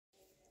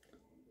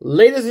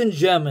Ladies and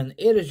gentlemen,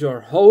 it is your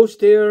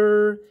host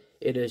here.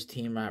 It is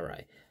Team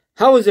Rai.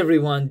 How is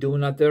everyone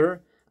doing out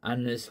there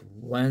on this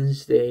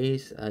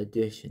Wednesday's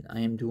edition? I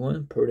am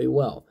doing pretty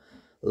well.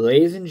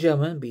 Ladies and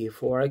gentlemen,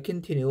 before I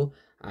continue,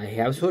 I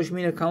have social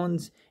media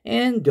accounts,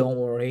 and don't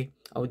worry,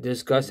 I will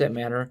discuss that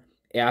matter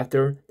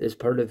after this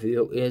part of the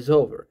video is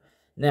over.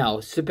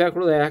 Now, sit back,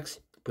 relax,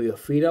 put your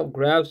feet up,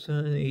 grab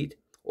something to eat,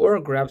 or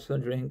grab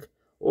some drink,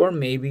 or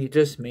maybe,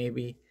 just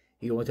maybe,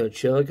 you want to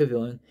chill like a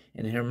villain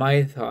and hear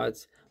my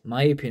thoughts,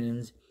 my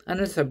opinions on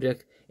the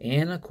subject,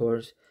 and of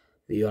course,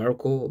 the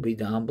article will be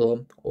down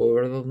below,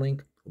 or the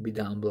link will be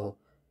down below.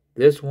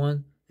 This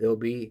one, there'll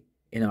be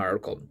an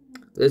article.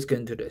 Let's get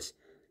into this.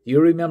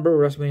 You remember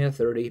WrestleMania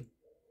 30?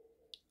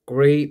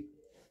 Great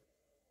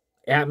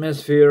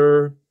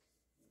atmosphere,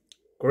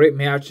 great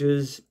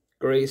matches,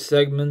 great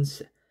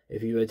segments.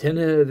 If you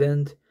attended the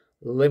event,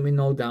 let me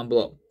know down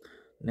below.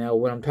 Now,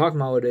 what I'm talking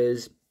about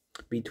is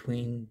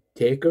between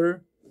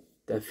Taker,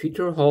 the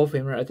future Hall of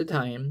Famer at the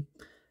time,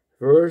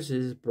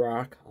 versus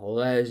Brock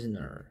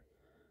Lesnar.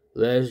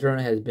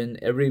 Lesnar has been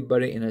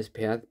everybody in his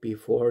path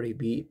before he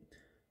beat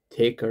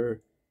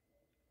Taker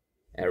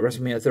at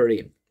WrestleMania 30.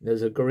 It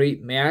was a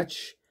great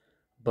match,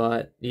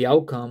 but the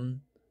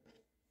outcome,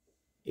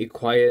 it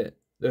quieted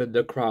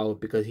the crowd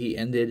because he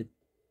ended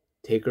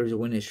Taker's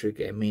winning streak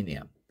at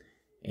Mania.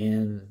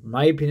 And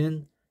my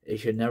opinion,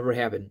 it should never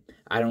happen.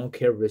 I don't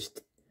care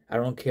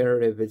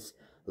if it's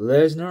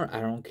Lesnar.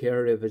 I don't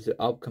care if it's an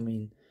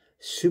upcoming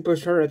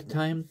superstar at the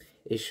time.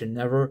 It should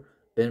never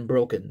been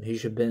broken. He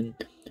should have been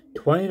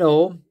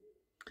 20-0,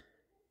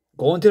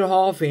 going to the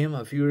Hall of Fame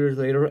a few years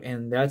later,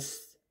 and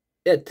that's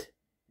it.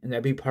 And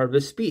that'd be part of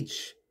his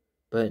speech.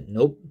 But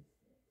nope.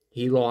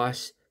 He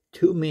lost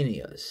 2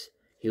 Manias.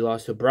 He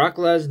lost to Brock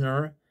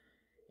Lesnar,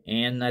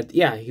 and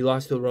he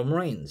lost to Roman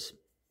Reigns.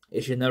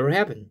 It should never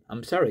happen.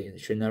 I'm sorry, it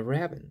should never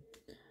happen.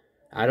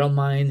 I don't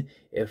mind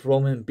if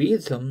Roman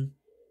beat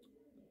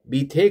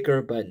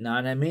Taker, but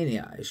not at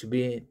Mania. It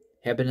should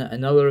happen at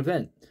another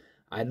event.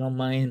 I don't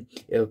mind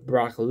if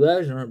Brock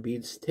Lesnar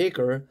beats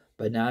Taker,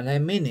 but not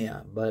at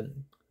Mania. But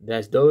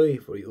that's the way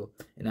for you.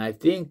 And I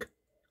think,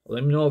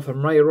 let me know if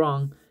I'm right or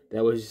wrong,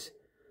 that was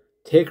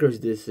Taker's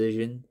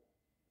decision.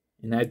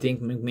 And I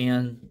think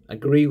McMahon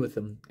agreed with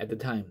him at the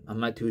time. I'm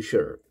not too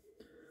sure.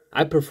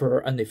 I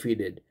prefer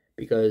undefeated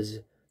because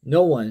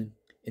no one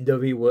in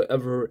WWE will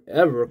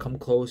ever come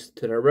close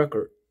to their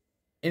record.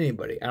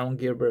 Anybody. I don't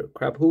give a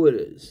crap who it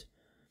is.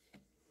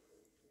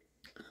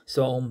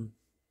 So,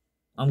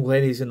 I'm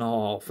glad he's in the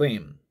Hall of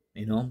Fame,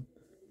 you know.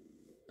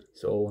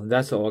 So,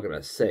 that's all I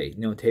gotta say. You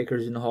know,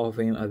 Taker's in the Hall of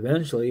Fame.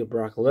 Eventually,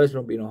 Brock Lesnar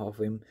will be in the Hall of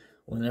Fame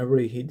whenever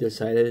he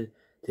decided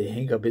to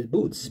hang up his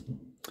boots.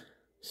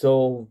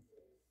 So,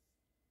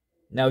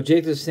 now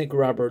Jake the Snake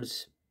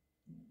Roberts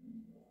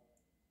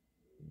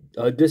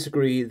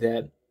disagree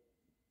that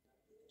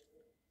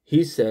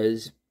he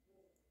says,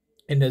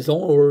 in his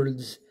own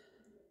words,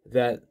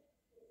 that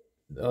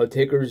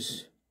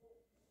Taker's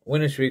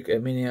winning streak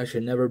at Mania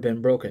should never have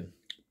been broken.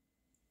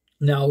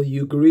 Now,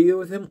 you agree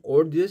with him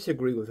or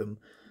disagree with him.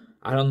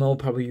 I don't know,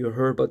 probably you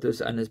heard about this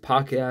on his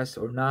podcast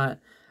or not.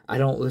 I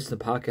don't listen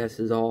to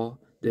podcasts at all.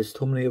 There's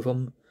too many of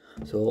them.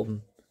 So,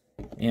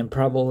 and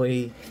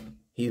probably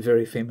he's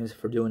very famous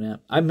for doing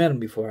that. I met him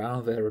before. I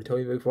don't know if I ever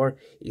told you before.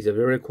 He's a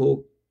very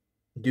cool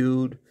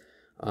dude.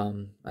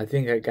 I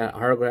think I got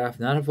an autograph,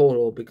 not a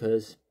photo,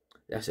 because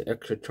that's an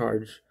extra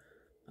charge.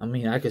 I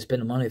mean, I could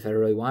spend the money if I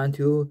really wanted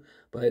to,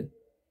 but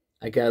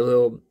I got a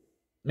little,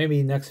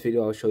 maybe next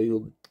video I'll show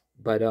you,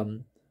 but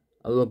a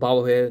little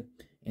bobblehead,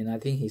 and I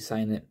think he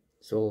signed it,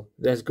 so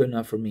that's good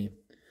enough for me.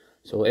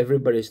 So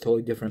everybody's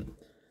totally different.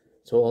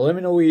 So let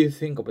me know what you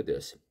think about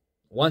this.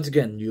 Once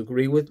again, you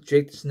agree with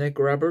Jake the Snake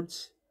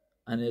Roberts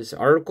on his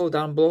article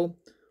down below,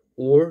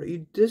 or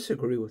you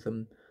disagree with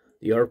him,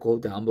 the article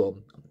down below.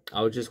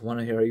 I would just want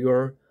to hear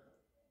your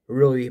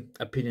really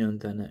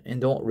opinion on it, and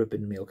don't rip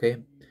into me,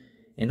 okay?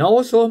 And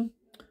also,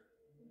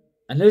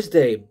 on this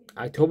day,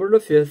 October the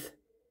 5th,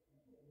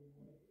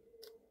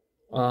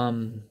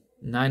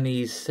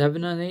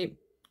 97 and 8,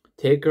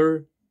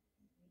 Taker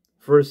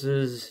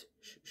versus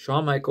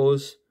Shawn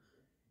Michaels.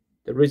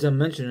 The reason I'm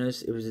mentioning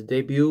this, it was the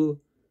debut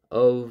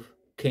of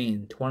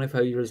Kane,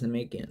 25 years in the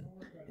making.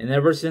 And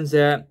ever since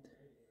that,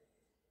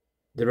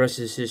 the rest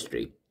is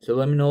history. So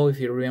let me know if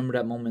you remember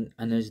that moment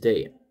on this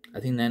day. I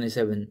think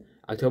 97.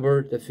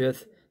 October the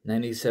 5th,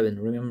 97.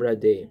 Remember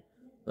that day.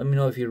 Let me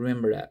know if you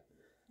remember that.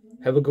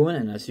 Have a good one,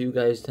 and I'll see you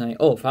guys tonight.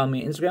 Oh, follow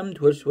me on Instagram,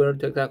 Twitch, Twitter,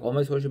 TikTok. All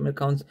my social media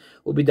accounts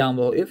will be down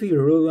below. If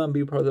you really want to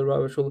be part of the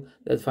Robert Show,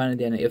 that's fine,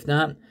 Dana. If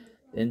not,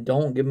 then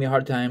don't give me a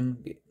hard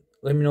time.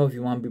 Let me know if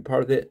you want to be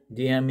part of it.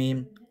 DM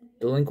me.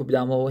 The link will be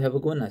down below. Have a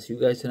good one. I'll see you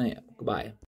guys tonight. Goodbye.